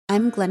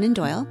I'm Glennon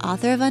Doyle,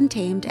 author of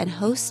Untamed and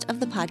host of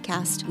the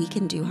podcast We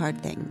Can Do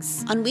Hard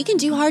Things. On We Can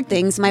Do Hard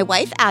Things, my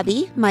wife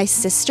Abby, my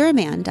sister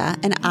Amanda,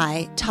 and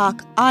I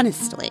talk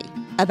honestly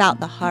about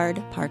the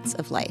hard parts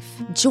of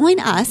life. Join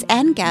us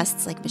and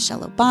guests like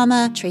Michelle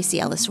Obama, Tracy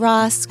Ellis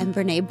Ross, and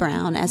Brene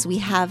Brown as we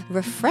have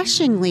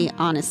refreshingly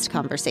honest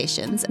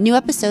conversations. New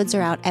episodes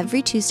are out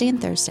every Tuesday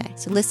and Thursday,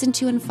 so listen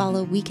to and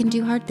follow We Can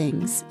Do Hard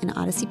Things, an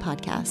Odyssey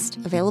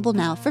podcast, available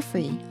now for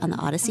free on the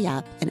Odyssey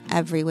app and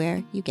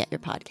everywhere you get your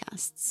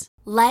podcasts.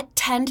 Let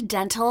Tend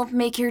Dental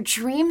make your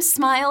dream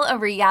smile a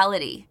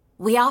reality.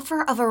 We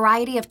offer a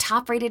variety of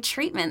top-rated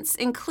treatments,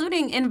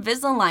 including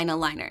Invisalign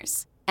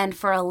aligners. And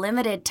for a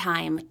limited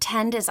time,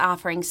 Tend is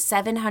offering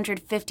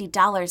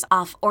 $750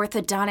 off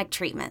orthodontic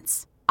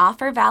treatments.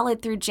 Offer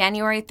valid through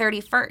January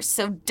 31st,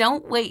 so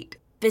don't wait.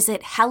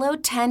 Visit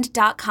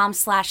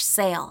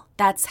hellotend.com/sale.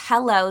 That's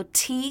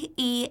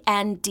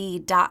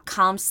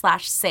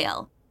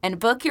hellotend.com/sale. And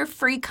book your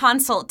free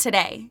consult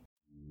today.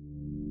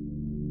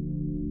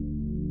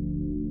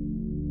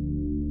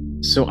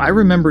 So I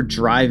remember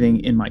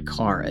driving in my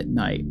car at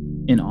night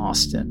in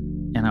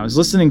Austin, and I was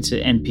listening to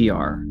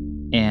NPR,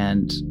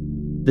 and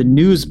the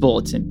news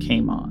bulletin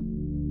came on.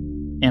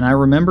 And I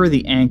remember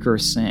the anchor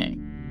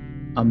saying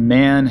a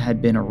man had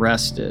been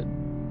arrested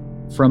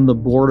from the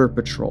Border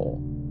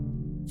Patrol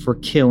for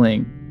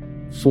killing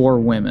 4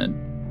 women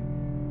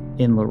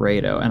in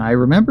Laredo. And I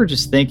remember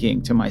just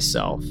thinking to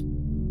myself,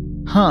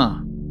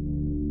 I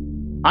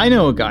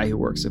know a guy who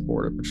works at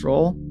Border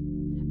Patrol.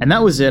 And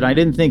that was it. I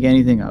didn't think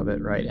anything of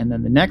it, right? And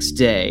then the next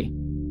day,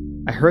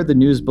 I heard the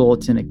news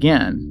bulletin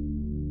again,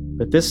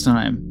 but this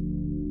time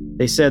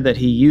they said that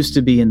he used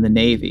to be in the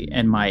Navy.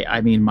 And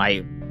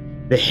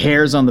the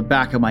hairs on the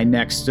back of my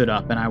neck stood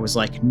up, and I was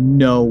like,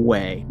 no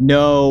way.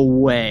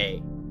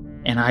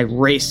 And I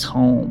raced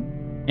home,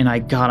 and I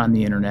got on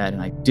the internet,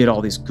 and I did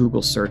all these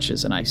Google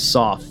searches, and I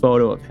saw a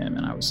photo of him,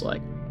 and I was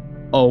like,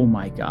 oh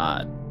my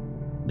God,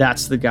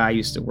 that's the guy I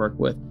used to work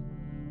with.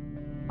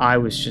 I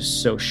was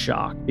just so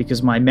shocked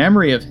because my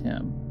memory of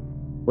him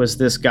was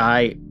this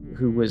guy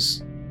who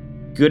was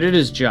good at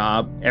his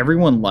job,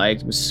 everyone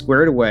liked, was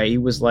squared away. He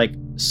was like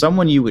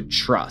someone you would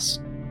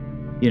trust,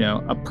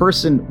 a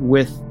person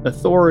with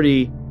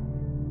authority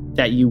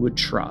that you would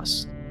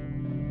trust.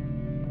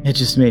 It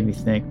just made me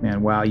think,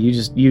 man, wow,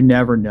 you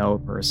never know a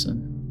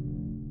person.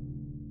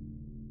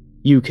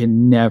 You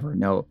can never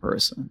know a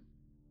person.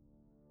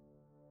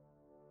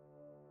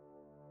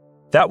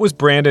 That was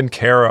Brandon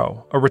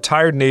Caro, a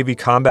retired Navy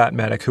combat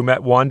medic who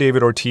met Juan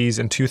David Ortiz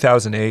in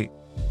 2008.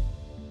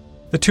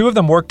 The two of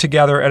them worked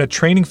together at a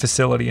training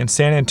facility in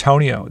San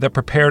Antonio that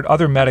prepared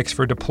other medics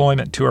for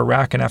deployment to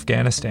Iraq and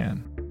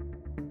Afghanistan.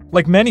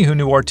 Like many who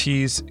knew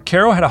Ortiz,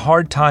 Caro had a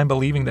hard time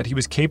believing that he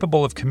was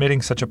capable of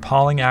committing such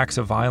appalling acts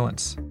of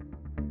violence.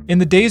 In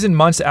the days and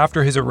months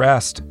after his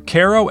arrest,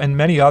 Caro and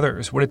many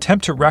others would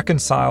attempt to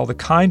reconcile the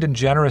kind and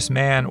generous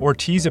man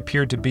Ortiz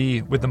appeared to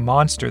be with the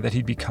monster that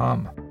he'd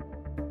become.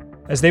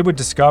 As they would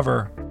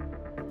discover,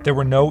 there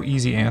were no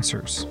easy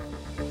answers.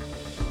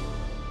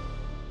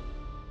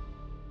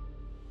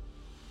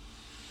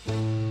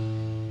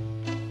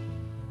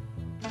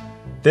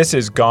 This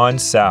is Gone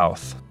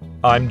South.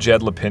 I'm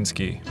Jed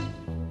Lipinski.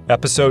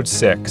 Episode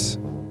 6,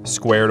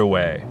 Squared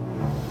Away.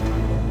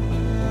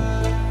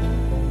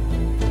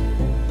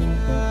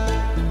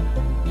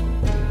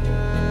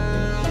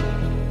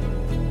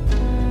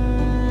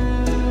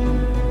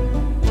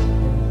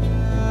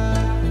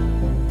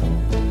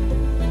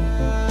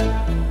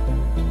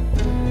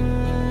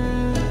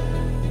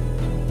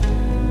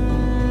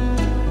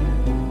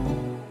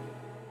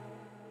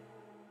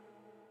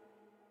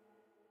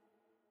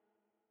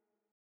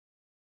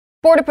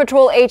 Border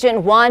Patrol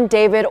agent Juan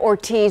David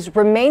Ortiz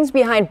remains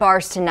behind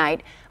bars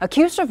tonight,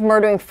 accused of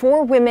murdering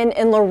 4 women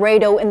in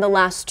Laredo in the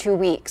last 2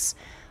 weeks.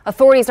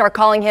 Authorities are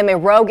calling him a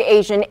rogue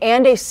agent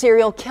and a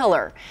serial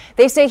killer.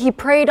 They say he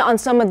preyed on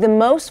some of the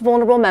most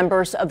vulnerable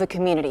members of the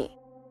community.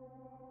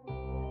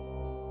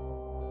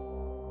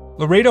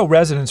 Laredo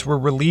residents were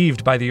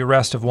relieved by the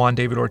arrest of Juan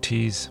David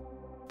Ortiz.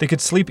 They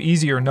could sleep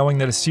easier knowing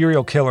that a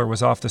serial killer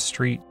was off the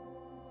street.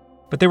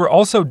 But they were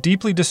also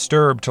deeply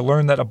disturbed to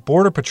learn that a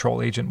Border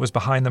Patrol agent was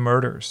behind the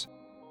murders,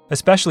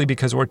 especially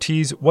because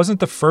Ortiz wasn't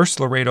the first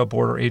Laredo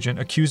border agent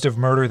accused of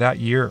murder that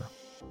year.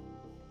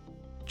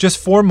 Just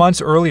 4 months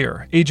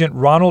earlier, Agent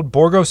Ronald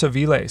Burgos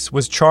Aviles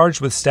was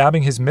charged with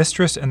stabbing his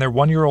mistress and their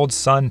 1-year-old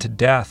son to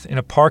death in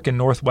a park in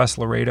northwest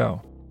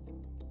Laredo.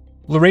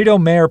 Laredo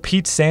Mayor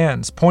Pete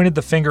Sands pointed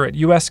the finger at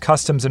U.S.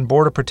 Customs and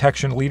Border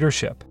Protection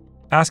leadership,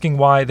 asking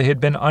why they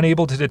had been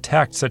unable to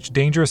detect such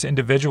dangerous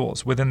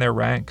individuals within their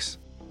ranks.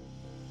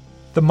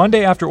 The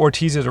Monday after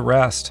Ortiz's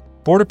arrest,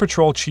 Border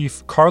Patrol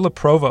Chief Carla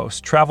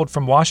Provost traveled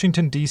from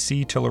Washington,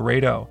 D.C. to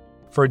Laredo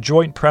for a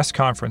joint press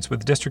conference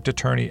with District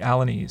Attorney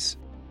Alanis.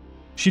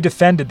 She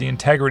defended the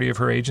integrity of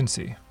her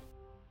agency.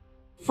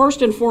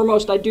 First and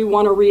foremost, I do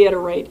want to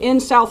reiterate, in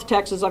South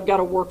Texas, I've got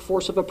a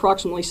workforce of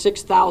approximately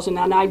 6,000,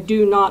 and I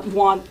do not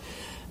want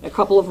a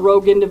couple of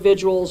rogue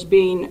individuals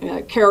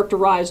being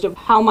characterized of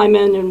how my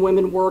men and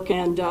women work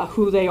and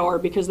who they are,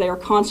 because they are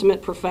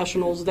consummate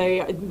professionals.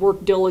 They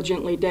work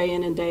diligently day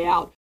in and day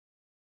out.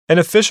 An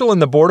official in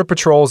the Border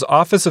Patrol's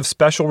Office of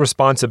Special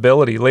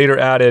Responsibility later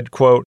added,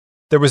 quote,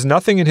 "There was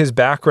nothing in his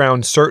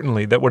background,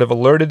 certainly, that would have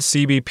alerted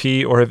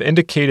CBP or have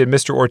indicated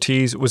Mr.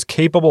 Ortiz was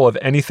capable of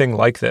anything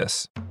like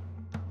this."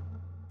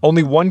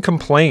 Only one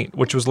complaint,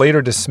 which was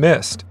later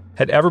dismissed,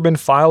 had ever been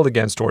filed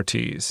against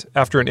Ortiz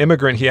after an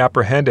immigrant he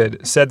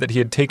apprehended said that he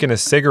had taken a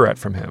cigarette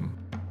from him.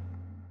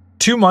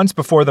 2 months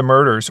before the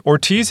murders,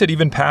 Ortiz had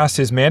even passed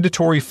his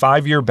mandatory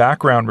 5-year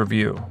background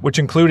review, which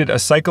included a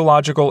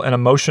psychological and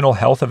emotional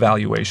health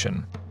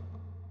evaluation.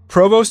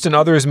 Provost and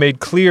others made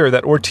clear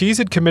that Ortiz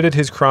had committed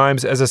his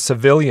crimes as a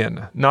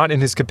civilian, not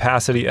in his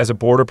capacity as a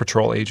Border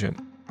Patrol agent.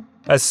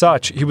 As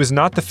such, he was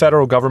not the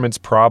federal government's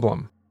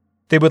problem.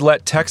 They would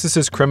let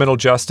Texas's criminal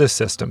justice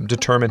system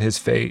determine his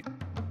fate.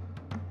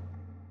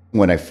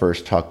 When I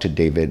first talked to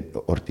David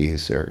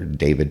Ortiz, or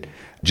David,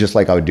 just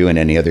like I would do in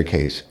any other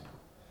case,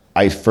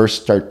 I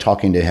first start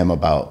talking to him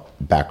about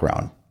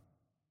background.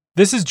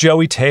 This is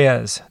Joey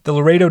Tellez, the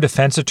Laredo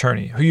defense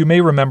attorney, who you may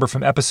remember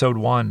from episode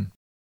 1.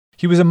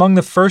 He was among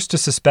the first to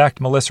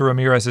suspect Melissa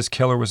Ramirez's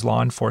killer was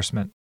law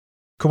enforcement.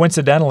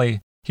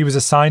 Coincidentally, he was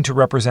assigned to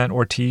represent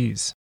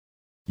Ortiz.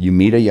 You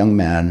meet a young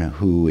man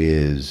who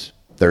is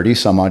 30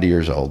 some odd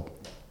years old,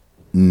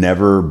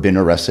 never been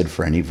arrested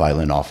for any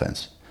violent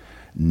offense,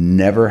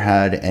 never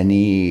had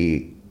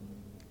any,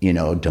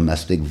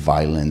 domestic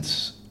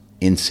violence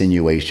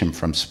insinuation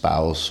from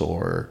spouse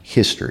or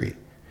history.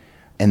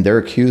 And they're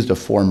accused of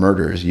 4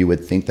 murders. You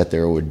would think that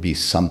there would be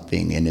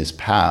something in his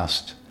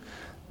past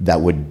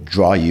that would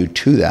draw you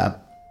to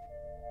that.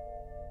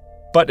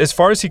 But as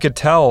far as he could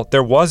tell,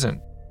 there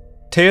wasn't.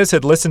 Tellez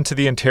had listened to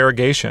the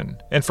interrogation,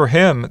 and for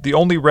him, the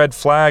only red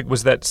flag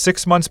was that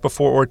 6 months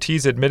before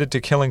Ortiz admitted to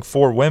killing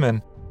 4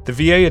 women, the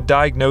VA had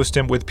diagnosed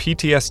him with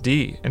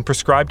PTSD and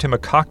prescribed him a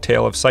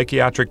cocktail of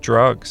psychiatric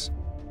drugs.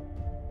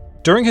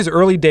 During his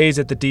early days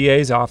at the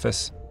DA's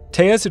office,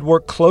 Tellez had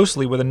worked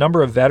closely with a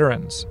number of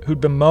veterans who'd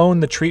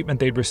bemoaned the treatment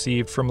they'd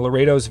received from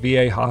Laredo's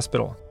VA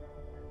hospital.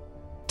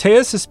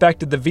 Tellez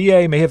suspected the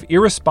VA may have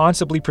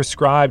irresponsibly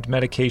prescribed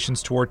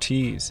medications to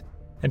Ortiz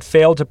and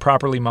failed to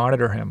properly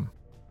monitor him.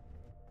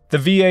 The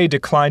VA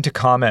declined to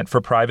comment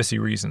for privacy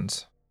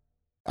reasons.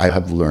 I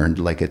have learned,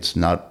 it's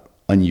not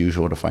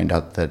unusual to find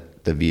out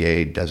that the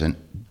VA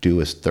doesn't do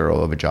as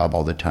thorough of a job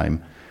all the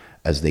time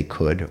as they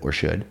could or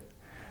should.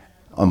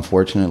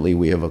 Unfortunately,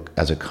 we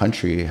as a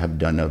country have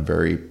done a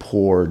very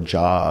poor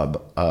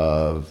job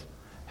of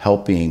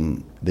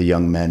helping the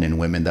young men and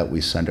women that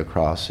we send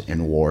across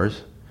in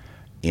wars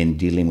in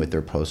dealing with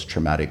their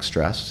post-traumatic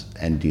stress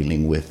and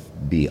dealing with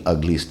the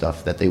ugly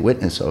stuff that they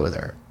witness over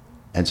there.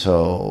 And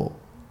so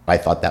I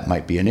thought that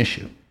might be an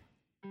issue.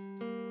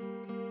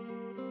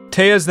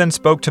 Tellez then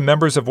spoke to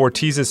members of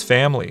Ortiz's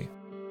family.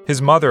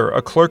 His mother,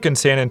 a clerk in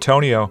San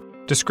Antonio,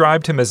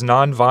 described him as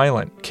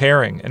nonviolent,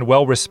 caring, and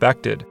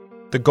well-respected,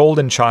 the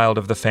golden child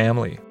of the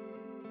family.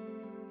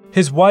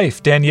 His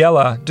wife,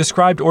 Daniela,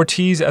 described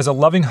Ortiz as a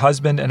loving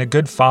husband and a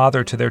good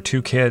father to their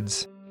 2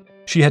 kids.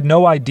 She had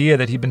no idea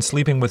that he'd been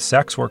sleeping with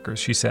sex workers,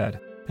 she said,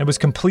 and was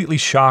completely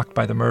shocked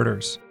by the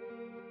murders.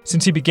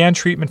 Since he began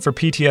treatment for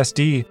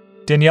PTSD,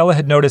 Daniela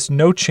had noticed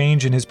no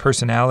change in his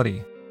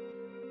personality.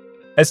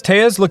 As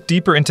Tellez looked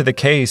deeper into the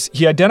case,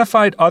 he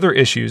identified other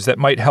issues that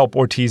might help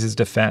Ortiz's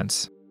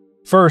defense.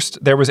 First,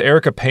 there was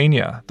Erica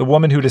Pena, the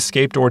woman who'd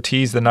escaped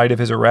Ortiz the night of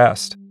his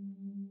arrest.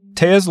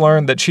 Tellez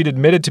learned that she'd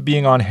admitted to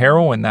being on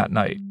heroin that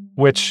night,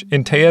 which,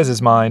 in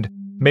Tellez's mind,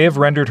 may have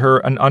rendered her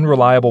an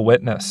unreliable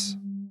witness.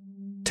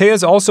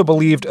 Tellez also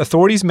believed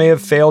authorities may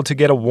have failed to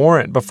get a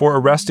warrant before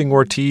arresting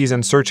Ortiz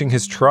and searching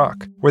his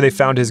truck, where they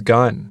found his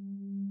gun.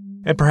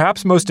 And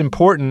perhaps most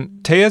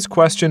important, Tellez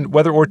questioned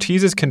whether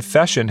Ortiz's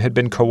confession had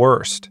been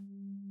coerced.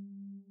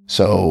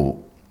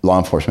 So law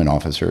enforcement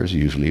officers,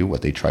 usually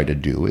what they try to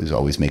do is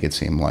always make it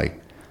seem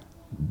like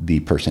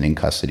the person in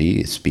custody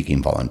is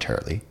speaking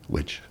voluntarily,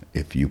 which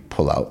if you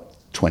pull out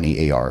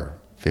 20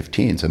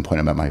 AR-15s and point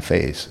them at my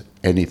face,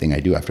 anything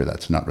I do after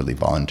that's not really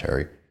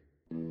voluntary.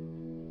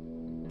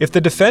 If the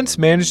defense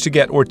managed to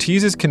get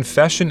Ortiz's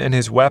confession and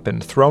his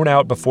weapon thrown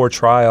out before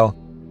trial,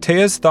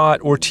 Tellez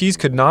thought Ortiz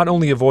could not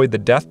only avoid the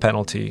death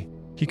penalty,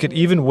 he could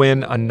even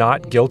win a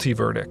not guilty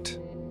verdict.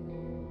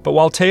 But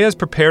while Tellez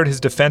prepared his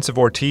defense of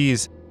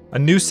Ortiz, a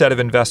new set of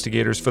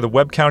investigators for the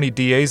Webb County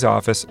DA's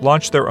office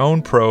launched their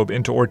own probe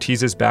into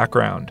Ortiz's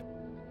background.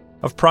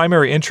 Of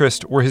primary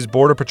interest were his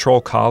Border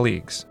Patrol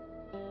colleagues.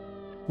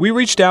 We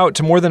reached out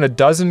to more than a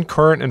dozen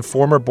current and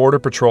former Border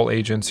Patrol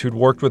agents who'd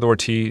worked with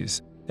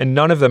Ortiz, and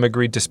none of them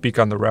agreed to speak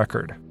on the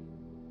record.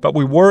 But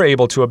we were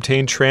able to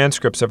obtain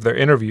transcripts of their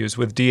interviews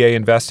with DA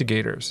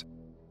investigators.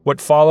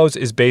 What follows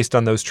is based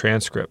on those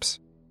transcripts.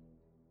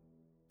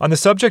 On the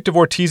subject of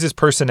Ortiz's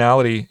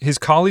personality, his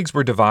colleagues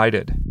were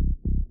divided.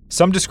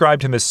 Some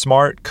described him as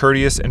smart,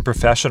 courteous, and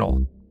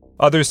professional.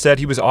 Others said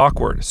he was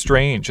awkward,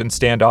 strange, and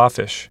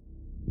standoffish.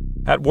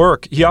 At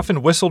work, he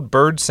often whistled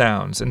bird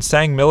sounds and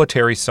sang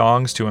military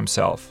songs to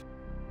himself.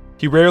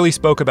 He rarely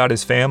spoke about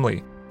his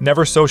family,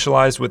 never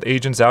socialized with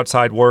agents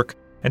outside work,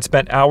 and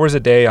spent hours a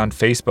day on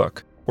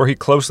Facebook, where he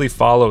closely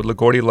followed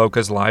LaGuardia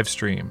Loca's live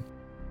stream.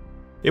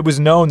 It was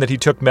known that he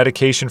took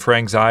medication for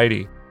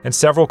anxiety, and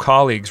several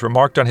colleagues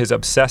remarked on his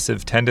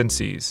obsessive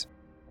tendencies.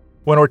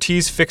 When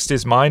Ortiz fixed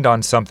his mind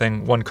on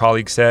something, one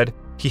colleague said,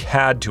 he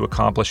had to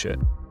accomplish it.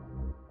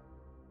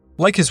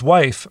 Like his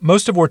wife,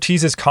 most of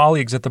Ortiz's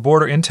colleagues at the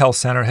Border Intel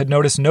Center had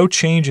noticed no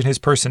change in his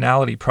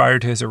personality prior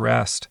to his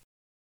arrest.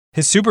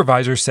 His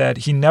supervisor said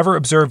he never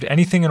observed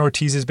anything in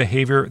Ortiz's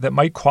behavior that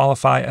might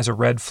qualify as a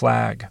red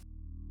flag.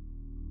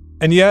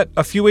 And yet,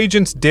 a few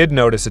agents did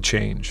notice a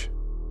change.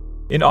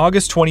 In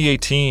August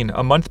 2018,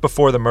 a month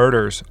before the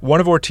murders, one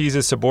of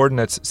Ortiz's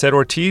subordinates said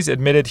Ortiz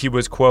admitted he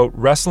was, quote,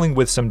 wrestling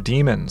with some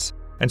demons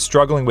and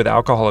struggling with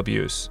alcohol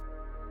abuse.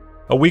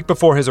 A week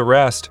before his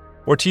arrest,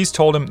 Ortiz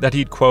told him that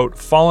he'd, quote,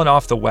 fallen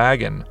off the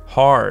wagon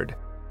hard,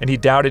 and he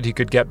doubted he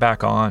could get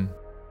back on.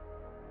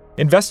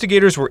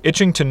 Investigators were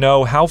itching to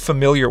know how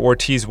familiar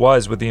Ortiz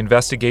was with the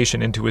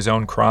investigation into his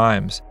own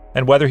crimes,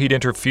 and whether he'd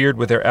interfered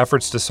with their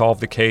efforts to solve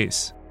the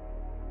case.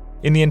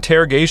 In the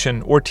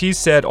interrogation, Ortiz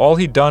said all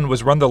he'd done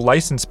was run the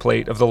license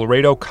plate of the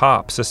Laredo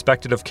cop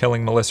suspected of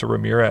killing Melissa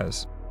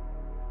Ramirez.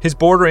 His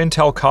Border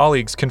Intel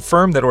colleagues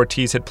confirmed that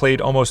Ortiz had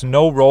played almost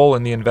no role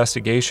in the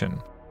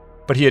investigation,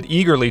 but he had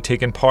eagerly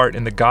taken part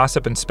in the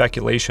gossip and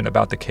speculation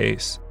about the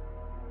case.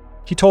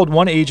 He told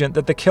one agent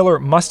that the killer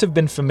must have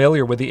been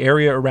familiar with the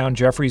area around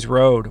Jeffries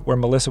Road where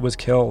Melissa was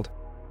killed.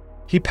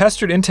 He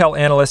pestered Intel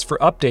analysts for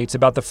updates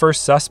about the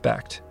first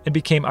suspect and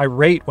became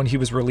irate when he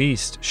was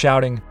released,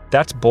 shouting,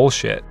 "That's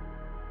bullshit."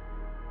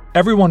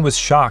 Everyone was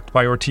shocked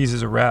by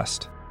Ortiz's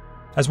arrest.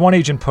 As one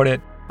agent put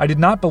it, "I did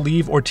not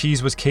believe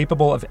Ortiz was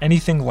capable of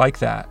anything like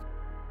that."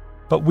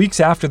 But weeks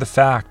after the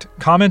fact,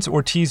 comments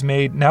Ortiz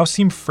made now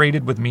seem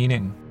freighted with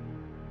meaning.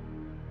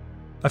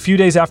 A few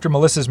days after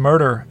Melissa's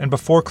murder and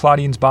before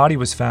Claudine's body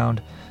was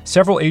found,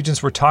 several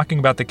agents were talking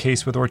about the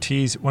case with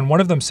Ortiz when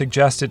one of them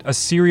suggested a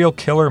serial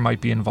killer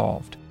might be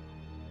involved.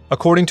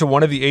 According to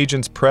one of the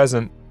agents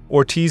present,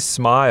 Ortiz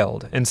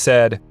smiled and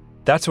said,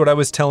 "That's what I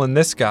was telling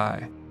this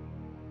guy.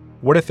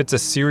 What if it's a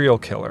serial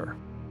killer?"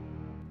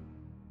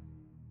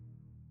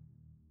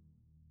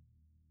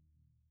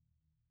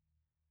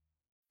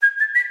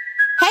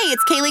 Hey,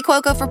 it's Kaylee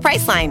Cuoco for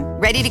Priceline.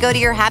 Ready to go to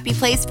your happy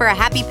place for a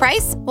happy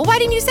price? Well, why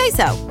didn't you say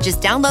so?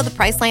 Just download the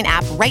Priceline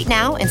app right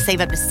now and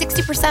save up to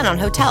 60% on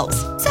hotels.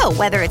 So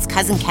whether it's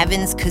Cousin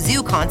Kevin's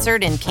Kazoo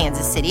Concert in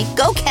Kansas City,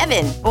 go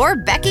Kevin, or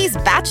Becky's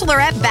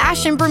Bachelorette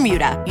Bash in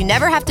Bermuda, you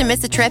never have to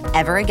miss a trip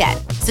ever again.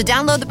 So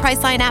download the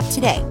Priceline app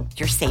today.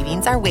 Your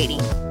savings are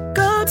waiting.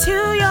 Go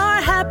to your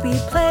happy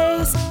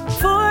place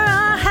for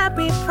a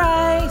happy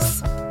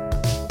price.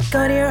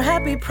 Go to your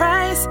happy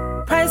price,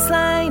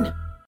 Priceline.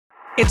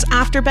 It's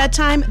after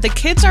bedtime, the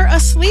kids are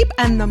asleep,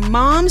 and the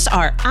moms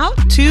are out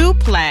to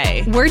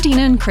play. We're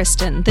Dina and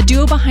Kristen, the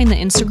duo behind the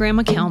Instagram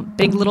account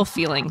Big Little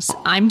Feelings.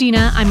 I'm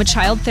Dina. I'm a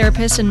child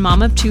therapist and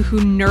mom of two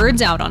who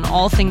nerds out on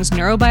all things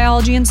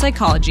neurobiology and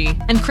psychology.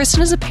 And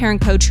Kristen is a parent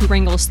coach who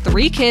wrangles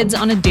 3 kids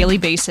on a daily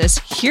basis,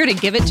 here to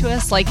give it to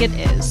us like it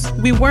is.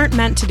 We weren't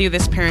meant to do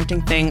this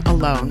parenting thing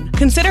alone.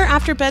 Consider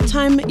After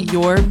Bedtime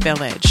your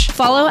village.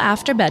 Follow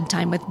After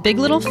Bedtime with Big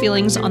Little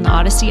Feelings on the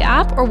Odyssey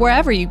app or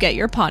wherever you get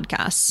your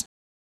podcasts.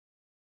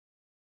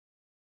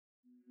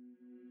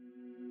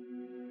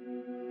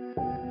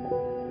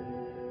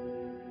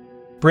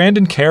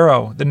 Brandon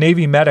Caro, the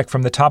Navy medic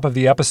from the top of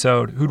the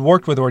episode, who'd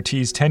worked with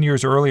Ortiz 10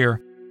 years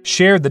earlier,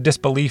 shared the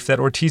disbelief that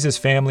Ortiz's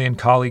family and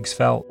colleagues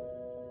felt.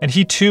 And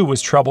he too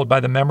was troubled by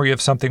the memory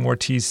of something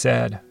Ortiz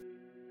said.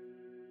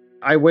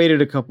 I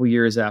waited a couple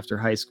years after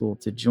high school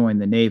to join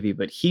the Navy,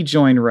 but he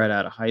joined right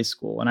out of high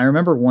school. And I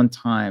remember one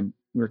time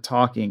we were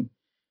talking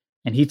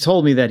and he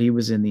told me that he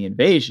was in the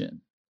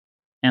invasion.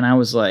 And I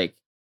was like,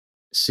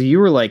 so you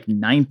were like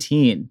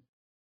 19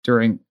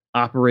 during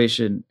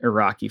Operation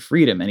Iraqi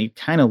Freedom? And he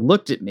kind of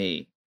looked at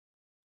me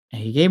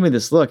and he gave me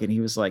this look and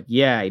he was like,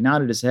 yeah, he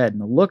nodded his head. And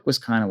the look was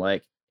kind of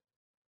like,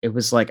 it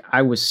was like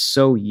I was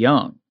so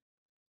young,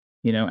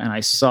 you know, and I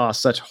saw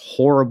such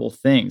horrible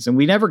things. And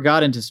we never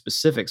got into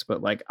specifics,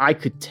 but like I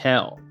could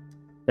tell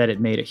that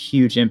it made a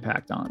huge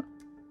impact on him.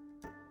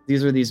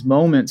 These are these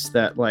moments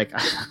that like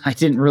I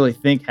didn't really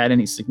think had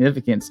any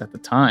significance at the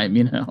time,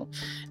 you know,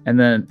 and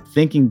then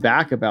thinking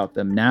back about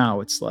them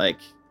now, it's like,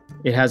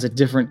 it has a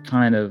different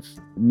kind of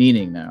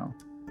meaning now,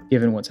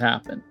 given what's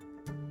happened.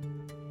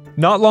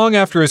 Not long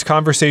after his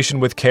conversation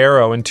with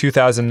Caro in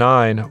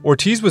 2009,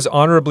 Ortiz was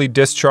honorably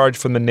discharged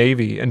from the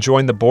Navy and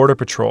joined the Border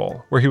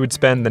Patrol, where he would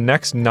spend the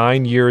next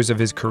 9 years of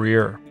his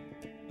career.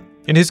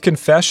 In his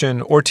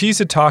confession, Ortiz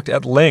had talked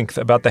at length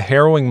about the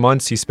harrowing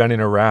months he spent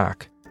in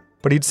Iraq,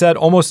 but he'd said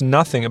almost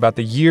nothing about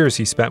the years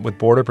he spent with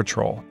Border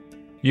Patrol,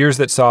 years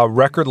that saw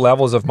record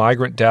levels of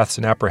migrant deaths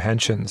and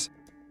apprehensions,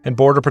 and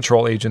Border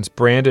Patrol agents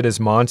branded as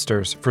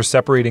monsters for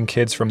separating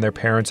kids from their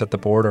parents at the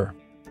border.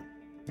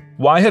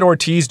 Why had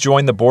Ortiz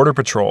joined the Border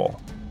Patrol?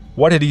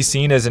 What had he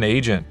seen as an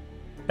agent?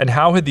 And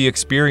how had the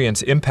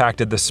experience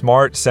impacted the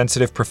smart,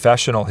 sensitive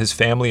professional his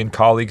family and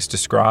colleagues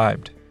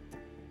described?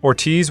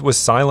 Ortiz was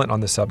silent on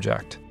the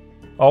subject.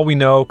 All we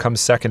know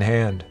comes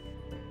secondhand.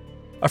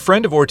 A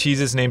friend of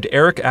Ortiz's named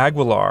Eric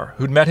Aguilar,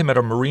 who'd met him at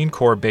a Marine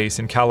Corps base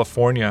in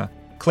California,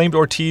 claimed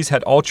Ortiz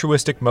had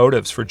altruistic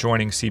motives for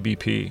joining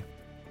CBP.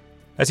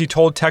 As he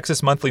told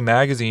Texas Monthly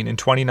magazine in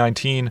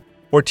 2019,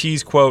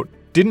 Ortiz, quote,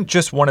 didn't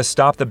just want to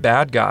stop the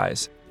bad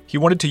guys. He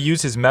wanted to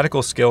use his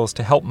medical skills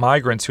to help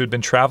migrants who had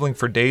been traveling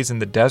for days in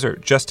the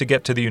desert just to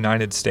get to the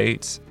United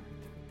States.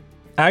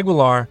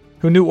 Aguilar,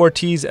 who knew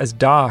Ortiz as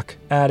Doc,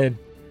 added,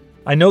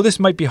 I know this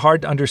might be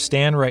hard to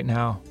understand right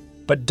now,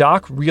 but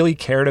Doc really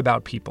cared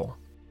about people.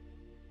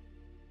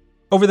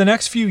 Over the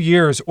next few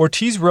years,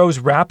 Ortiz rose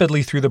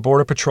rapidly through the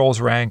Border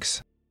Patrol's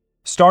ranks.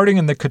 Starting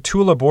in the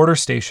Cotulla Border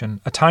Station,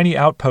 a tiny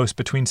outpost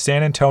between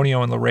San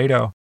Antonio and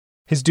Laredo,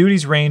 his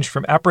duties ranged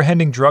from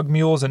apprehending drug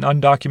mules and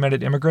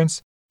undocumented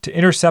immigrants to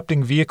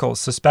intercepting vehicles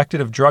suspected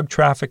of drug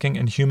trafficking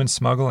and human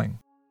smuggling.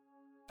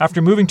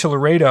 After moving to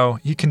Laredo,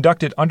 he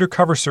conducted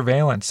undercover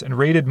surveillance and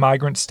raided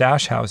migrant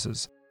stash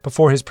houses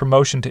before his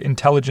promotion to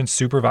intelligence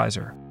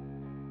supervisor.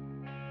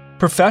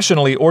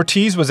 Professionally,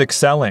 Ortiz was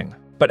excelling,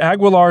 but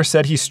Aguilar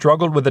said he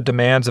struggled with the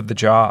demands of the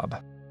job.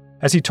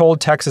 As he told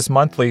Texas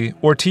Monthly,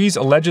 Ortiz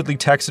allegedly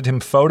texted him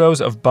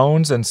photos of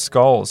bones and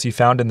skulls he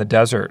found in the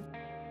desert.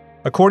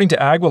 According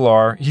to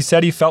Aguilar, he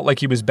said he felt like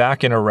he was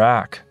back in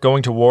Iraq,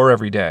 going to war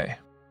every day.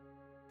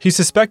 He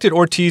suspected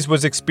Ortiz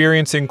was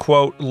experiencing,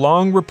 quote,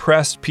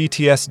 long-repressed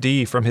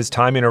PTSD from his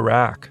time in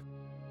Iraq.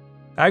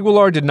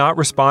 Aguilar did not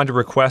respond to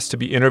requests to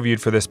be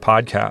interviewed for this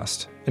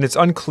podcast, and it's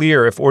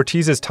unclear if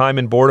Ortiz's time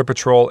in Border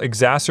Patrol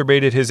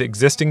exacerbated his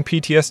existing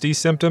PTSD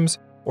symptoms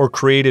or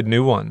created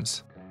new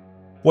ones.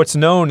 What's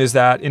known is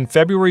that in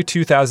February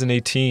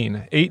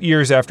 2018, 8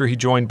 years after he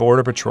joined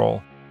Border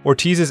Patrol,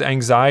 Ortiz's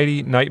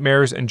anxiety,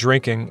 nightmares, and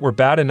drinking were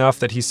bad enough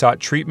that he sought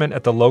treatment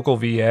at the local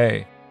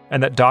VA,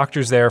 and that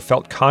doctors there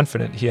felt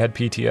confident he had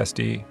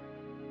PTSD.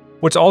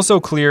 What's also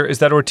clear is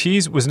that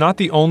Ortiz was not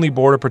the only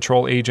Border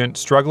Patrol agent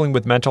struggling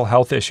with mental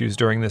health issues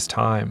during this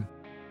time.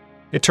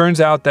 It turns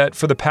out that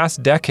for the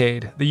past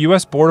decade, the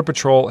U.S. Border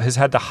Patrol has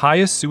had the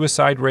highest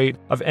suicide rate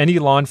of any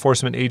law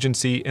enforcement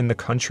agency in the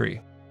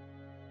country.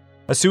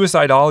 A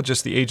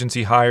suicidologist the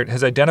agency hired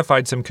has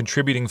identified some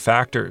contributing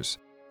factors,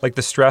 like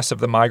the stress of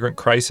the migrant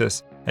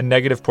crisis and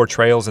negative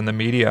portrayals in the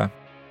media.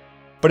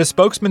 But a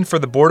spokesman for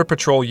the Border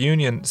Patrol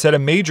Union said a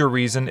major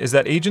reason is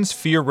that agents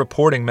fear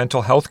reporting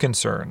mental health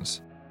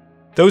concerns.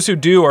 Those who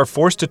do are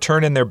forced to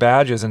turn in their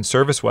badges and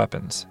service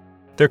weapons.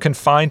 They're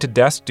confined to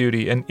desk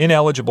duty and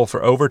ineligible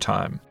for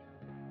overtime.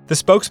 The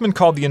spokesman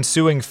called the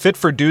ensuing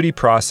fit-for-duty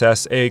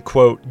process a,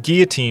 quote,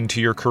 guillotine to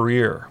your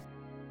career.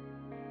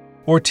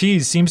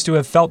 Ortiz seems to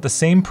have felt the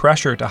same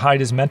pressure to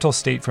hide his mental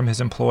state from his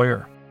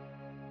employer.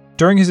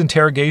 During his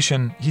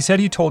interrogation, he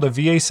said he told a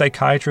VA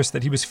psychiatrist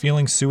that he was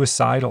feeling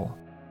suicidal.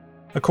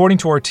 According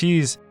to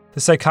Ortiz, the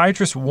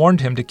psychiatrist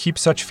warned him to keep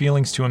such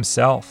feelings to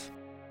himself.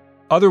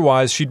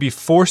 Otherwise, she'd be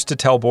forced to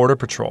tell Border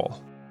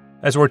Patrol.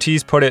 As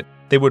Ortiz put it,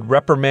 they would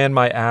reprimand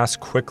my ass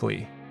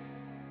quickly.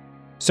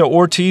 So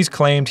Ortiz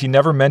claimed he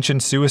never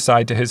mentioned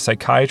suicide to his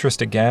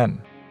psychiatrist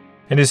again,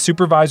 and his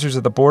supervisors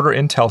at the Border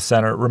Intel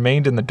Center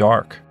remained in the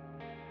dark.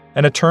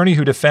 An attorney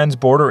who defends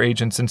border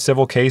agents in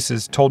civil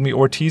cases told me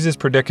Ortiz's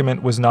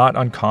predicament was not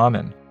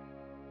uncommon.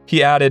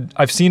 He added,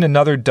 I've seen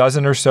another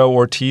dozen or so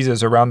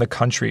Ortizes around the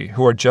country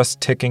who are just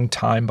ticking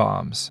time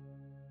bombs.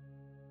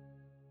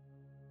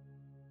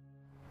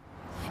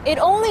 It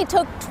only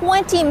took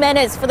 20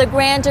 minutes for the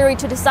grand jury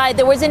to decide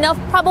there was enough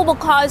probable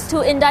cause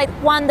to indict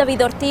Juan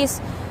David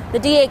Ortiz. The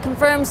DA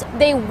confirms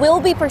they will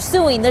be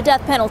pursuing the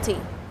death penalty.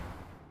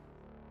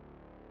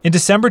 In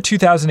December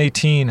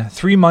 2018,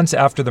 3 months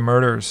after the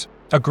murders,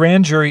 a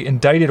grand jury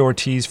indicted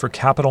Ortiz for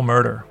capital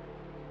murder.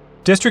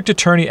 District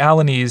Attorney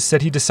Alaniz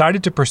said he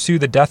decided to pursue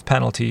the death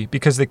penalty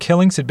because the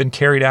killings had been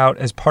carried out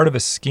as part of a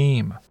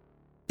scheme.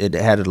 It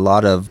had a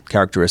lot of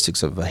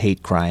characteristics of a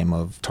hate crime,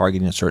 of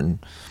targeting a certain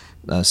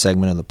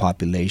segment of the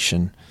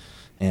population,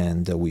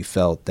 and we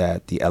felt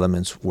that the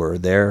elements were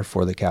there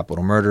for the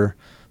capital murder,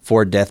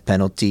 for death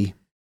penalty.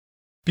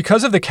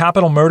 Because of the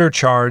capital murder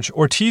charge,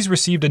 Ortiz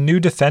received a new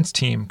defense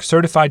team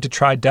certified to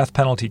try death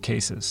penalty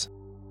cases.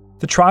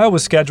 The trial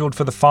was scheduled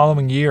for the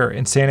following year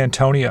in San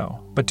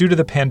Antonio, but due to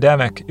the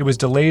pandemic, it was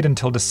delayed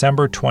until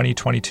December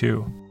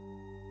 2022.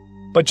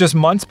 But just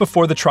months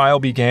before the trial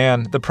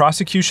began, the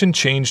prosecution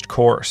changed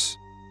course.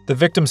 The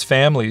victims'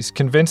 families,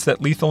 convinced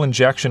that lethal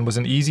injection was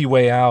an easy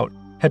way out,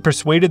 had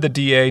persuaded the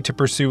DA to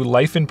pursue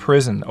life in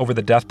prison over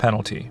the death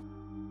penalty.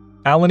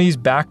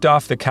 Alaniz backed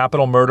off the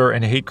capital murder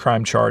and hate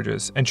crime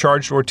charges and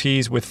charged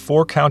Ortiz with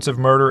 4 counts of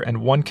murder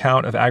and 1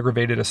 count of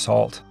aggravated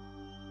assault.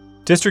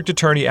 District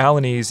Attorney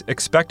Alaniz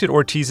expected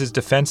Ortiz's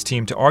defense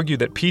team to argue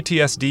that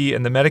PTSD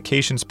and the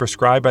medications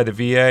prescribed by the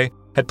VA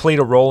had played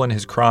a role in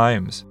his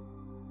crimes.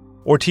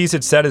 Ortiz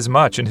had said as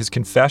much in his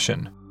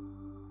confession.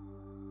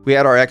 We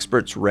had our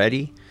experts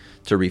ready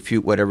to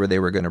refute whatever they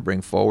were going to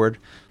bring forward,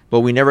 but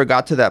we never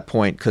got to that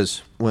point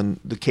because when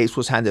the case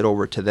was handed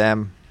over to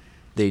them,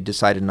 they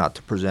decided not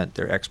to present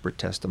their expert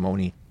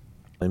testimony.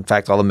 In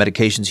fact, all the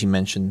medications he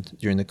mentioned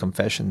during the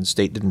confession, the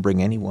state didn't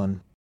bring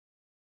anyone.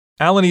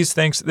 Alanis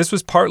thinks this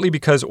was partly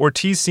because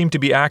Ortiz seemed to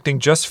be acting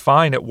just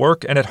fine at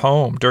work and at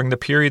home during the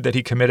period that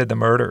he committed the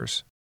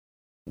murders.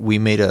 We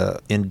made an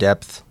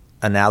in-depth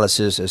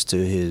analysis as to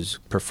his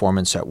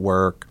performance at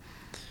work,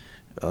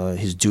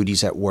 his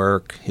duties at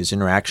work, his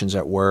interactions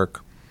at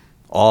work,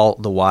 all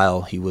the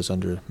while he was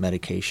under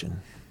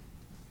medication.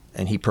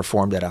 And he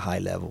performed at a high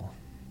level.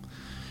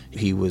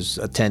 He was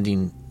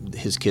attending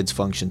his kids'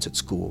 functions at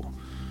school.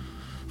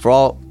 For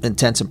all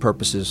intents and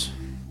purposes,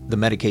 the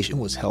medication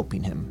was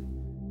helping him.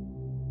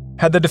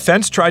 Had the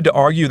defense tried to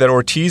argue that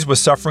Ortiz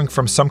was suffering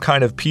from some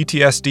kind of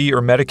PTSD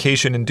or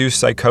medication-induced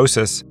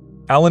psychosis,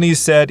 Alanis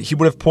said he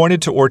would have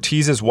pointed to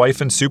Ortiz's wife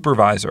and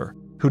supervisor,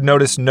 who'd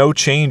noticed no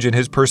change in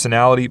his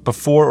personality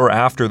before or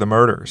after the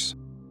murders.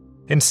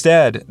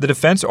 Instead, the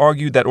defense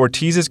argued that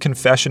Ortiz's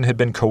confession had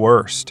been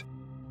coerced.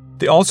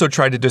 They also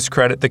tried to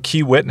discredit the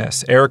key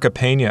witness, Erica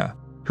Pena,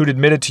 who'd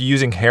admitted to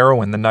using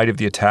heroin the night of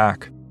the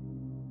attack.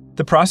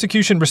 The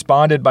prosecution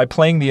responded by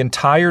playing the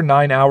entire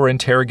 9-hour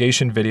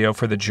interrogation video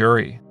for the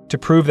jury to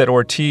prove that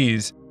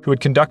Ortiz, who had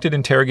conducted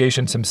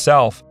interrogations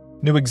himself,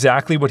 knew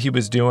exactly what he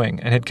was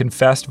doing and had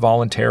confessed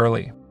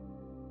voluntarily.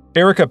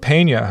 Erica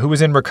Pena, who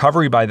was in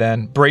recovery by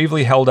then,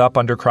 bravely held up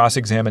under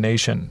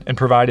cross-examination and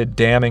provided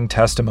damning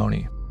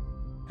testimony.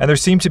 And there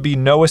seemed to be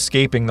no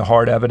escaping the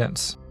hard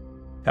evidence.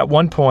 At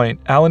one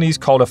point, Alanis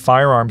called a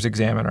firearms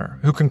examiner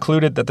who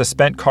concluded that the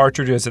spent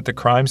cartridges at the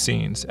crime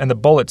scenes and the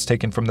bullets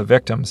taken from the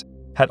victims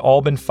had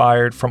all been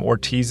fired from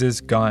Ortiz's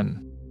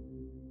gun.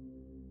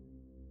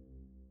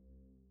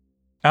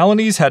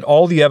 Alanis had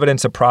all the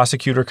evidence a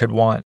prosecutor could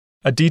want: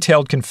 a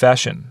detailed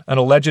confession, an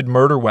alleged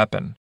murder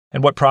weapon,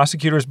 and what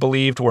prosecutors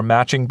believed were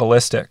matching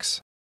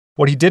ballistics.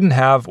 What he didn't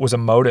have was a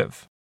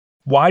motive.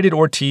 Why did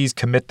Ortiz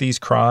commit these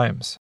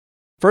crimes?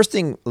 First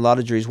thing a lot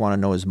of juries want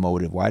to know is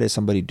motive. Why does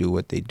somebody do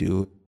what they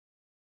do?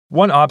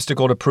 One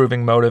obstacle to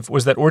proving motive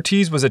was that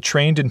Ortiz was a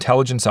trained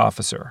intelligence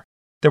officer.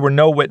 There were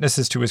no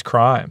witnesses to his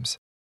crimes,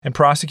 and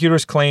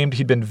prosecutors claimed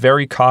he'd been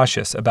very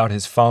cautious about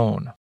his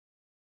phone.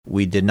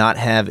 We did not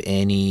have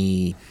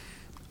any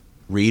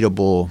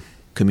readable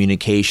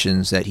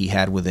communications that he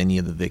had with any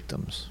of the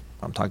victims.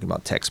 I'm talking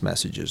about text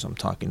messages. I'm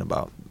talking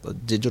about a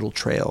digital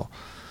trail.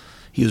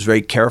 He was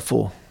very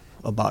careful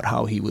about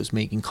how he was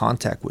making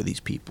contact with these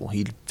people.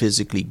 He'd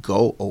physically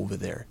go over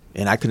there.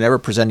 And I could never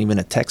present him in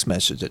a text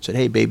message that said,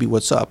 "Hey, baby,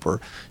 what's up?" or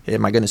 "Hey,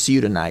 am I going to see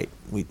you tonight?"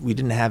 We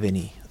didn't have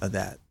any of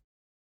that.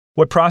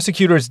 What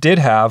prosecutors did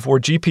have were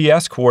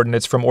GPS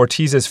coordinates from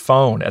Ortiz's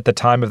phone at the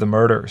time of the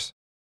murders.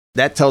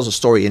 That tells a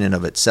story in and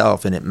of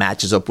itself, and it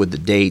matches up with the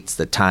dates,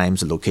 the times,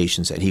 the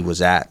locations that he was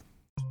at.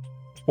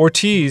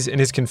 Ortiz, in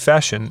his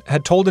confession,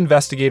 had told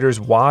investigators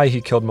why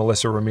he killed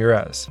Melissa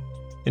Ramirez.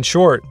 In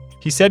short,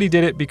 he said he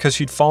did it because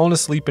she'd fallen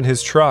asleep in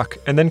his truck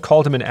and then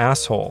called him an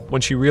asshole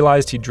when she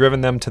realized he'd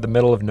driven them to the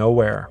middle of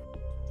nowhere.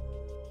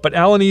 But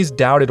Alanis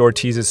doubted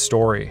Ortiz's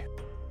story.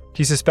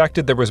 He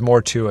suspected there was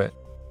more to it.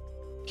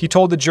 He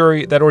told the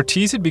jury that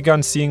Ortiz had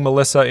begun seeing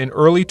Melissa in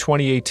early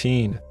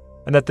 2018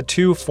 and that the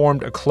two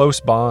formed a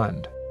close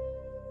bond.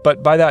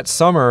 But by that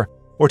summer,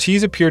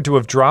 Ortiz appeared to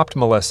have dropped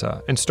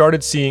Melissa and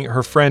started seeing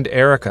her friend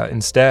Erica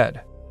instead.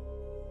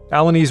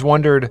 Alanis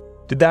wondered,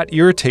 did that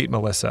irritate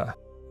Melissa?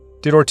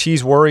 Did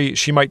Ortiz worry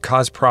she might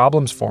cause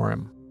problems for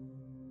him?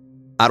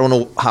 I don't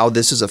know how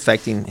this is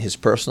affecting his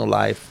personal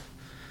life.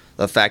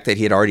 The fact that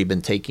he had already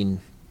been taking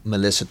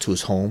Melissa to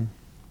his home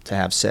to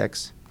have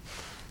sex.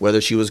 Whether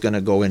she was going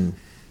to go and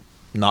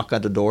knock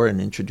on the door and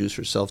introduce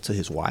herself to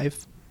his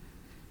wife.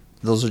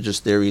 Those are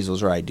just theories,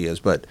 those are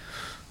ideas. But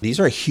these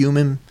are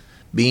human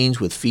beings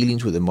with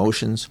feelings, with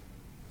emotions.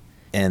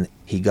 And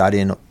he got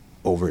in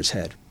over his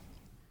head.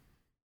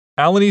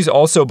 Alanis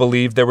also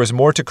believed there was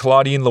more to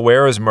Claudine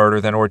Loera's murder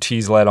than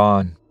Ortiz let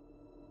on.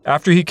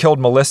 After he killed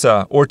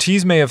Melissa,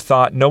 Ortiz may have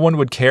thought no one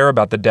would care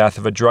about the death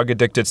of a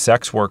drug-addicted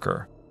sex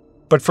worker.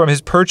 But from his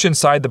perch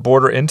inside the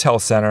Border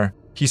Intel Center,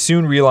 he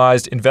soon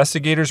realized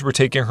investigators were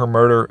taking her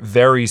murder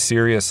very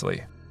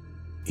seriously.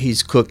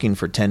 He's cooking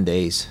for 10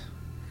 days,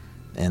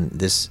 and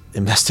this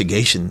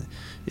investigation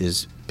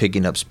is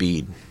picking up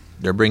speed.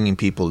 They're bringing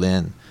people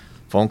in.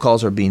 Phone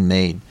calls are being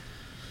made.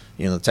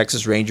 The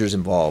Texas Rangers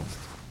involved,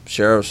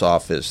 sheriff's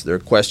office, they're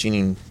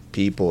questioning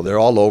people. They're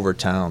all over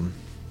town.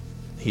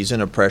 He's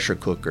in a pressure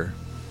cooker,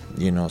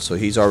 so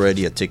he's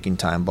already a ticking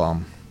time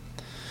bomb.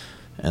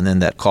 And then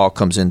that call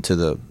comes into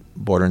the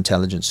Border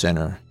Intelligence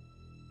Center.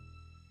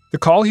 The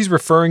call he's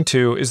referring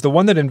to is the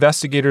one that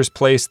investigators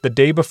placed the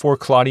day before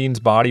Claudine's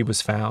body was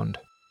found.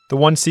 The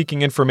one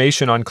seeking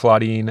information on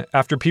Claudine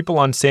after people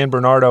on San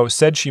Bernardo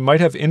said she might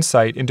have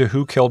insight into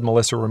who killed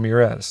Melissa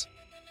Ramirez.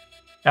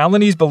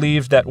 Alanis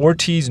believed that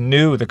Ortiz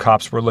knew the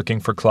cops were looking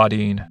for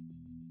Claudine.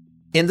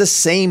 In the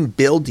same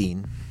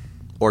building,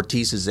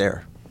 Ortiz is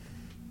there.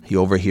 He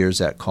overhears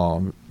that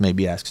call,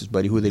 maybe asks his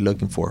buddy, who are they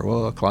looking for?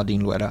 Well,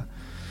 Claudine Loera.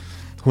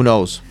 Who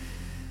knows?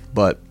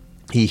 But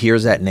he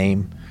hears that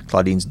name.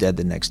 Claudine's dead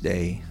the next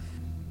day.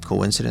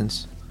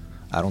 Coincidence?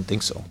 I don't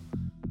think so.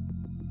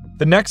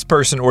 The next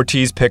person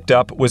Ortiz picked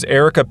up was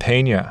Erica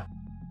Pena.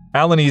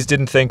 Alanis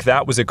didn't think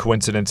that was a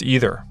coincidence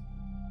either.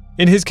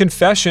 In his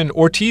confession,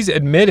 Ortiz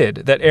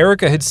admitted that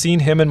Erica had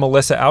seen him and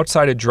Melissa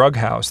outside a drug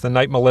house the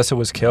night Melissa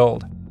was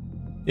killed.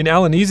 In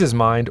Alanis's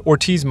mind,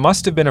 Ortiz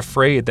must have been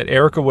afraid that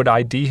Erica would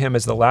ID him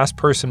as the last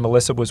person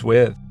Melissa was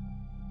with.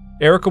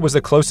 Erica was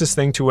the closest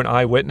thing to an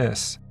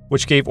eyewitness,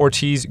 which gave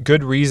Ortiz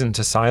good reason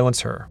to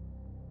silence her.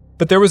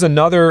 But there was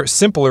another,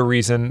 simpler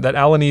reason that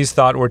Alanis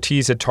thought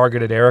Ortiz had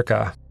targeted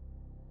Erica.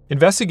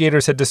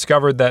 Investigators had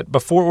discovered that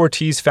before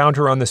Ortiz found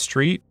her on the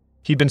street,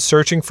 he'd been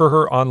searching for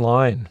her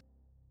online.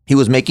 He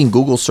was making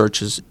Google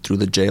searches through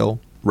the jail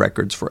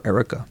records for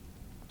Erica.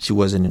 She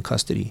wasn't in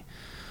custody,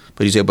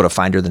 but he was able to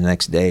find her the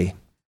next day.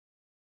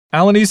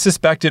 Alanis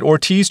suspected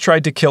Ortiz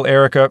tried to kill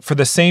Erica for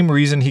the same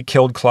reason he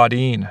killed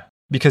Claudine,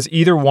 because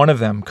either one of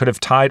them could have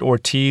tied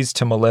Ortiz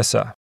to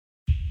Melissa.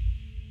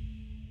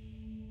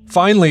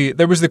 Finally,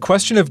 there was the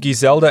question of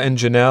Giselda and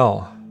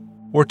Janelle.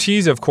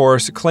 Ortiz, of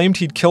course, claimed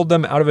he'd killed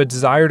them out of a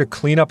desire to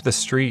clean up the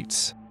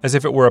streets, as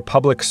if it were a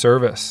public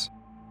service.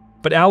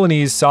 But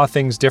Alanis saw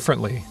things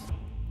differently.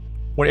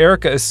 When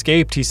Erica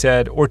escaped, he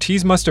said,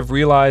 Ortiz must have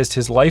realized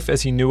his life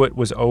as he knew it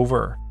was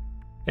over,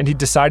 and he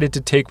decided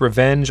to take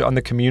revenge on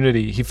the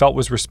community he felt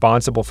was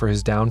responsible for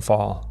his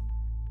downfall.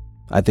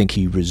 I think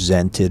he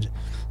resented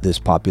this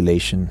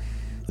population,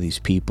 these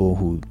people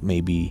who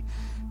maybe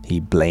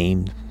he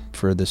blamed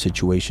for the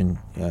situation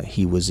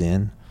he was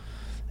in.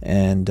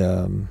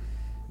 And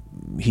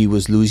he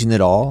was losing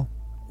it all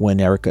when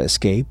Erica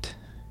escaped,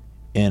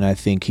 and I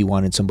think he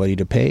wanted somebody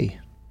to pay.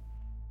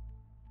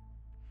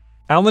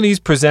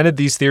 Alanis presented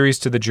these theories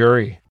to the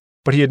jury,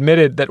 but he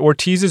admitted that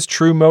Ortiz's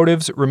true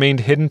motives remained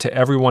hidden to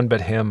everyone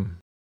but him.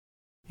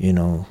 You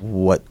know,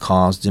 what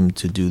caused him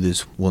to do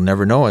this, we'll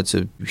never know. It's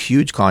a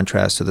huge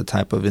contrast to the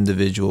type of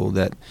individual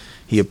that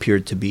he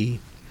appeared to be.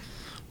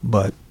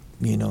 But,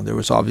 you know, there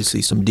was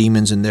obviously some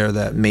demons in there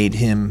that made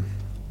him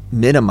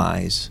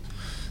minimize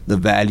the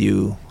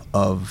value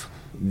of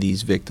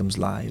these victims'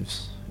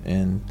 lives.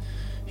 And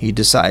he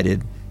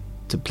decided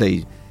to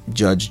play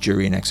judge,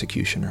 jury, and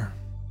executioner.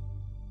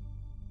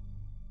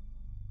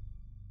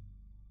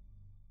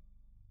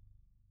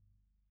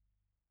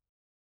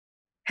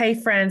 Hey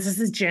friends, this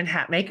is Jen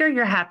Hatmaker,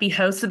 your happy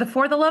host of the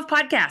For the Love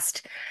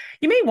podcast.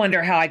 You may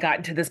wonder how I got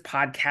into this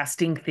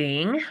podcasting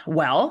thing.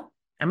 Well,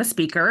 I'm a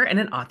speaker and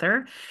an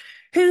author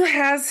who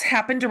has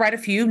happened to write a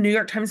few New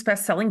York Times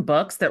bestselling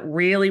books that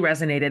really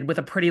resonated with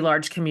a pretty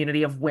large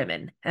community of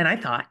women. And I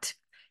thought,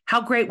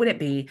 how great would it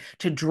be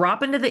to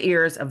drop into the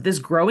ears of this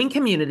growing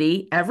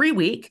community every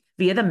week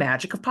via the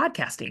magic of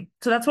podcasting?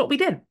 So that's what we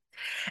did.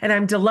 And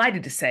I'm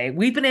delighted to say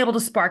we've been able to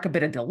spark a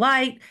bit of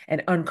delight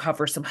and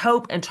uncover some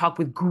hope and talk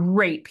with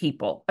great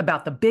people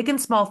about the big and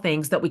small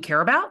things that we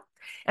care about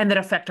and that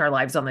affect our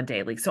lives on the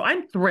daily. So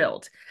I'm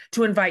thrilled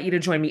to invite you to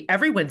join me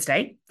every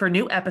Wednesday for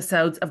new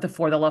episodes of the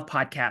For the Love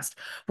podcast,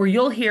 where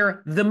you'll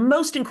hear the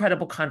most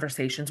incredible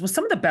conversations with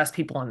some of the best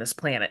people on this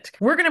planet.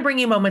 We're going to bring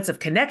you moments of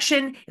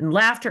connection and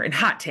laughter and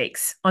hot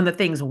takes on the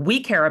things we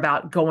care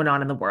about going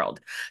on in the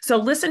world. So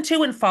listen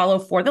to and follow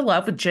For the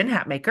Love with Jen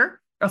Hatmaker,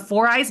 a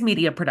Four Eyes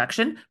Media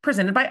production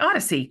presented by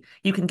Odyssey.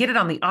 You can get it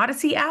on the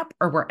Odyssey app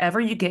or wherever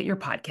you get your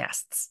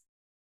podcasts.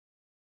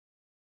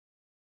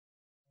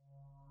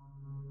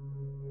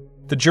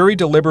 The jury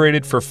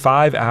deliberated for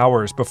 5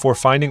 hours before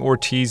finding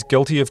Ortiz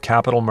guilty of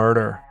capital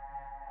murder.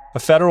 A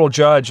federal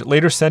judge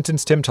later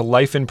sentenced him to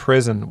life in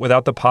prison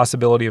without the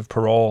possibility of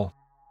parole.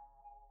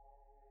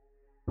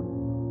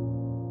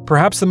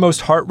 Perhaps the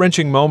most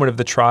heart-wrenching moment of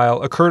the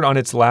trial occurred on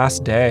its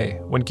last day,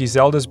 when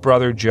Giselda's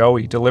brother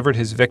Joey delivered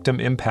his victim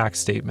impact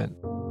statement.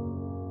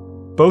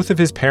 Both of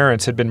his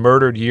parents had been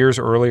murdered years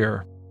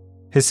earlier.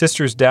 His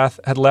sister's death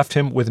had left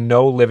him with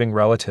no living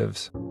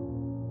relatives.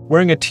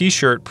 Wearing a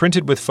t-shirt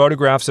printed with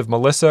photographs of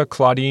Melissa,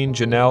 Claudine,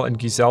 Janelle, and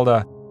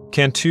Giselda,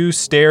 Cantu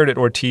stared at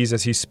Ortiz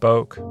as he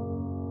spoke.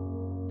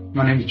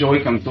 My name is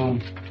Joey Cantu.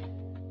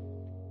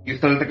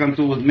 Giselda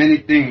Cantu was many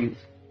things.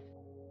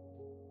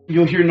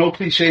 You'll hear no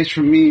cliches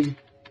from me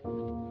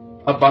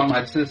about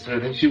my sister,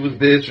 that she was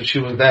this or she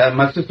was that.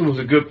 My sister was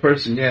a good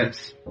person,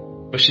 yes,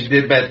 but she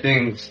did bad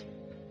things.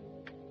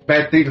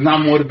 Bad things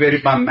not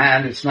motivated by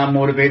madness, not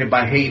motivated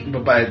by hate,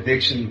 but by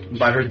addiction,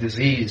 by her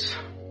disease.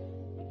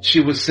 She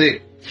was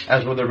sick,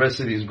 as were the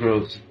rest of these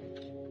girls.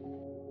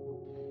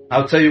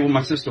 I'll tell you what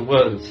my sister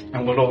was,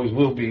 and what always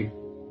will be.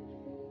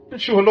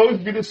 She will always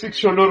be the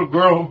 6-year-old little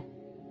girl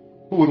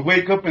who would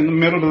wake up in the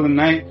middle of the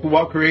night to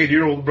walk her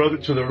 8-year-old brother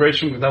to the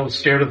restroom because I was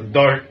scared of the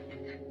dark.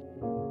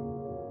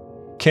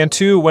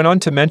 Cantu went on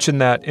to mention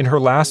that, in her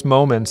last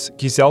moments,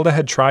 Giselda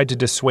had tried to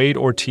dissuade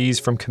Ortiz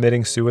from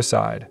committing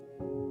suicide.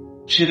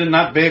 She did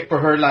not beg for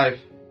her life.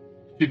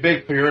 She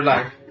begged for your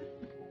life.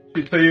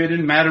 She told you it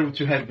didn't matter what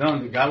you had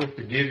done, that God would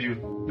forgive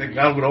you, that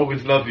God would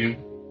always love you.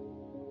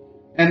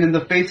 And in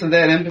the face of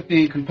that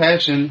empathy and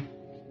compassion,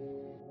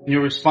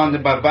 you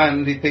responded by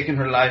violently taking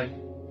her life.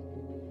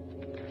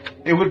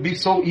 It would be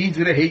so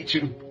easy to hate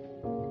you.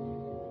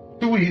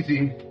 Too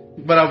easy.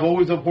 But I've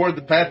always abhorred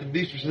the path of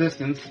least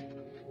resistance,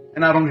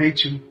 and I don't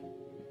hate you.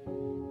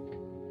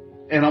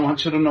 And I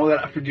want you to know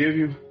that I forgive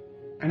you,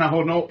 and I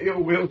hold no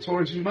ill will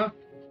towards you, ma.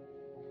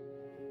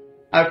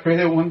 I pray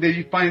that one day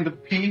you find the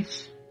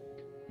peace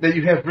that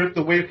you have ripped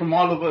away from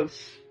all of us.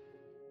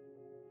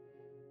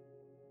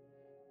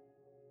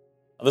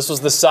 This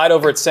was the site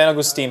over at San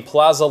Agustin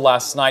Plaza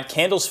last night.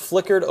 Candles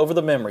flickered over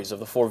the memories of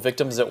the 4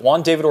 victims that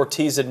Juan David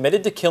Ortiz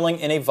admitted to killing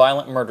in a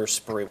violent murder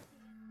spree.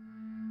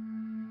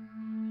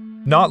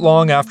 Not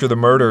long after the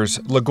murders,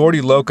 La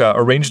Gordi Loca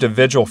arranged a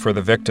vigil for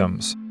the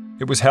victims.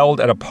 It was held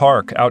at a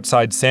park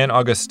outside San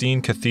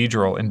Agustin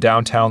Cathedral in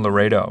downtown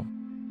Laredo.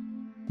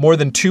 More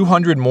than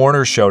 200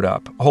 mourners showed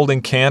up,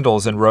 holding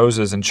candles and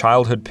roses and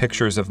childhood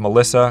pictures of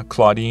Melissa,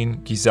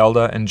 Claudine,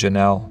 Giselda, and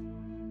Janelle.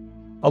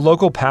 A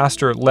local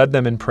pastor led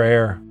them in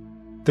prayer.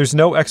 There's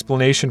no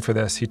explanation for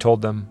this, he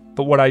told them,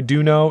 but what I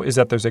do know is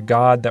that there's a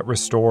God that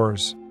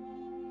restores.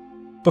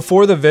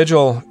 Before the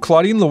vigil,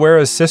 Claudine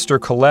Loera's sister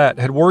Colette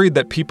had worried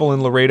that people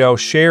in Laredo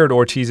shared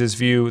Ortiz's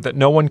view that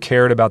no one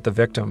cared about the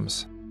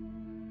victims.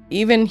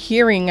 Even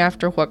hearing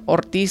after what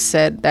Ortiz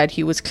said, that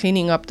he was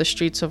cleaning up the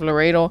streets of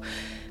Laredo,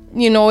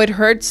 it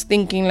hurts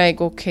thinking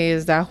like, okay,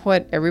 is that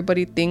what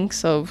everybody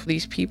thinks of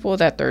these people,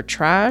 that they're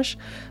trash?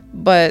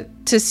 But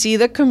to see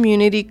the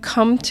community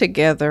come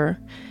together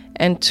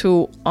and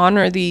to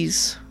honor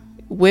these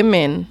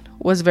women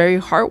was very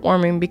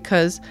heartwarming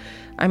because,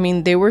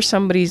 they were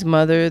somebody's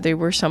mother, they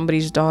were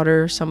somebody's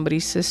daughter,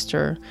 somebody's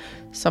sister,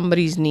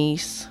 somebody's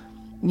niece.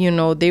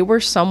 They were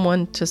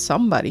someone to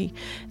somebody.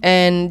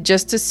 And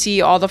just to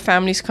see all the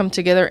families come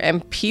together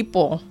and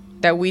people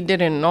that we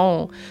didn't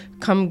know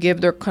come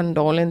give their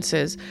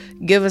condolences,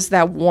 give us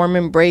that warm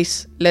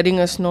embrace, letting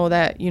us know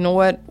that,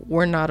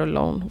 we're not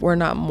alone. We're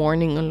not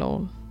mourning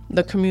alone.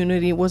 The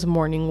community was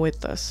mourning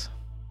with us.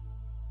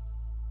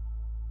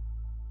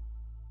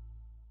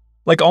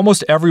 Like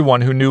almost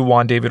everyone who knew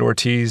Juan David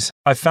Ortiz,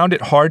 I found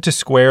it hard to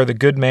square the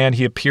good man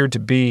he appeared to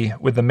be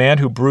with the man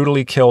who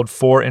brutally killed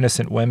 4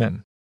 innocent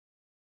women.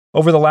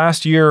 Over the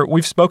last year,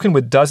 we've spoken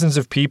with dozens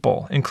of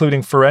people,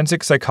 including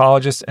forensic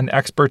psychologists and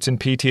experts in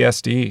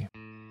PTSD.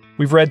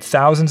 We've read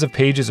thousands of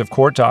pages of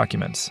court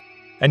documents,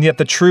 and yet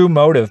the true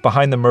motive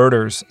behind the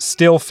murders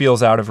still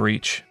feels out of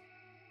reach.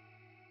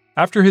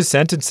 After his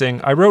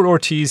sentencing, I wrote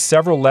Ortiz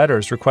several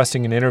letters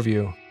requesting an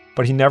interview,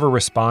 but he never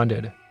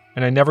responded,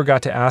 and I never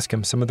got to ask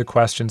him some of the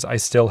questions I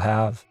still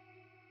have.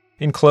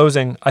 In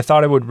closing, I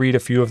thought I would read a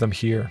few of them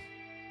here.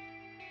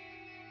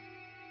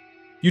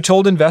 You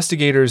told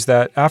investigators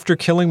that after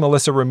killing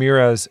Melissa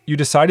Ramirez, you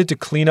decided to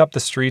clean up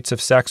the streets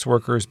of sex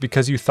workers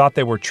because you thought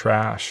they were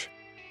trash.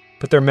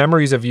 But their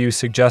memories of you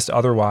suggest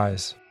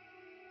otherwise.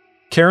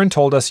 Karen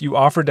told us you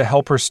offered to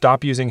help her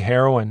stop using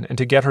heroin and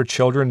to get her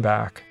children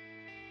back.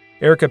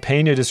 Erica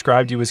Pena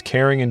described you as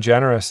caring and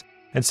generous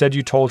and said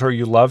you told her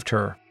you loved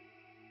her.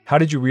 How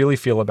did you really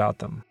feel about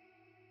them?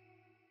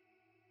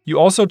 You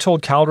also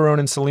told Calderon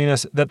and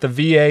Salinas that the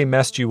VA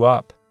messed you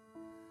up.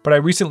 But I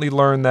recently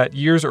learned that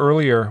years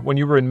earlier, when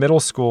you were in middle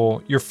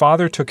school, your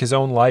father took his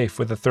own life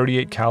with a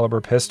 .38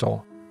 caliber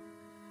pistol.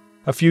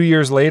 A few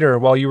years later,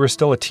 while you were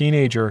still a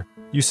teenager,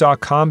 you saw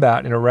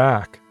combat in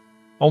Iraq,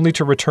 only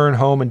to return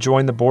home and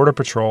join the Border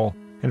Patrol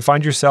and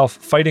find yourself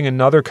fighting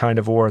another kind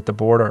of war at the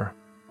border.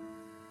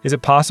 Is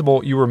it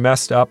possible you were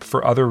messed up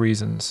for other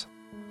reasons?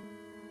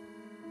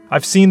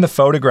 I've seen the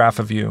photograph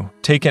of you,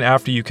 taken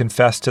after you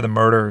confessed to the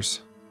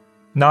murders.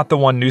 Not the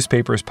one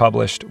newspapers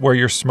published, where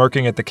you're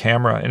smirking at the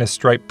camera in a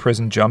striped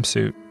prison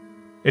jumpsuit.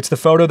 It's the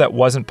photo that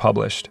wasn't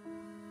published,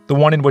 the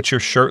one in which you're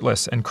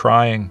shirtless and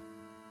crying.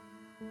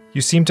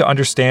 You seem to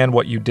understand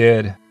what you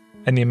did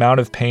and the amount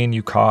of pain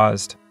you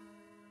caused.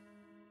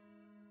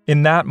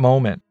 In that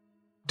moment,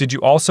 did you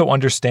also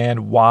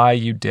understand why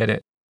you did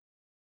it?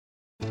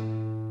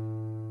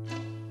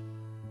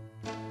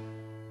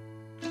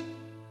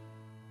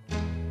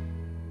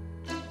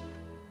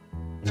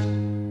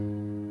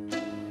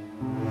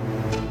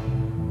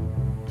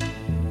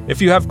 If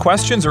you have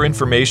questions or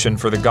information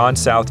for the Gone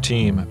South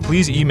team,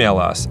 please email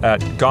us at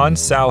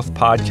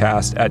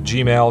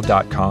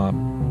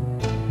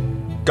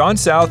gonesouthpodcast@gmail.com. Gone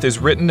South is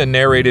written and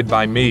narrated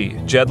by me,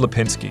 Jed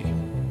Lipinski.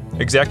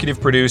 Executive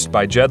produced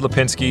by Jed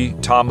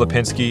Lipinski, Tom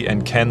Lipinski,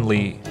 and Ken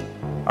Lee.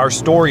 Our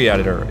story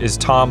editor is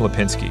Tom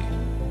Lipinski.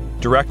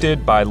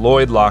 Directed by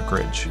Lloyd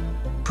Lockridge.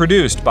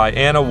 Produced by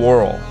Anna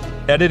Worrell.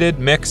 Edited,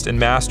 mixed, and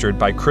mastered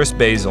by Chris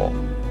Basil.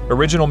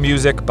 Original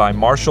music by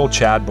Marshall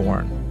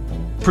Chadbourne.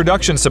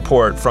 Production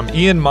support from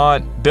Ian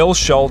Mont, Bill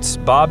Schultz,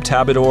 Bob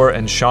Tabador,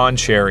 and Sean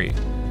Cherry.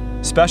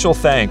 Special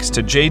thanks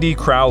to J.D.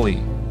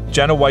 Crowley,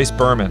 Jenna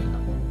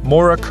Weiss-Berman,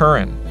 Maura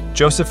Curran,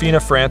 Josephina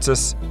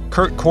Francis,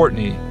 Kurt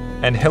Courtney,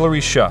 and Hillary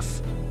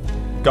Schuff.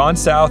 Gone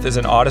South is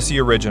an Odyssey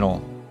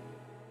original.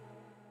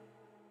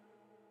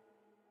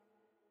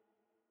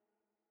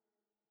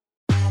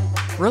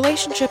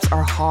 Relationships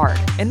are hard,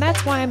 and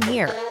that's why I'm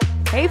here.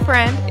 Hey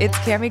friend, it's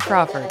Cammie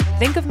Crawford.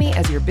 Think of me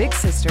as your big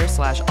sister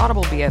 /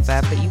 Audible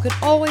BFF that you can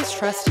always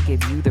trust to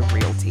give you the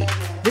real tea.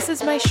 This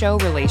is my show,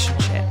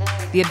 Relationship,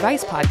 the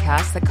advice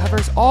podcast that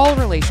covers all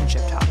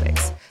relationship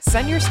topics.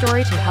 Send your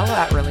story to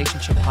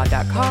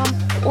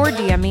hello@relationshippod.com or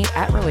DM me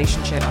at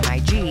relationship on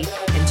IG,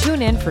 and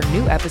tune in for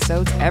new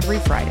episodes every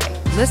Friday.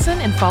 Listen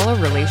and follow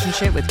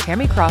Relationship with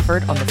Cami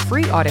Crawford on the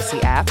free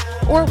Odyssey app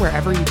or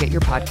wherever you get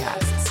your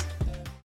podcasts.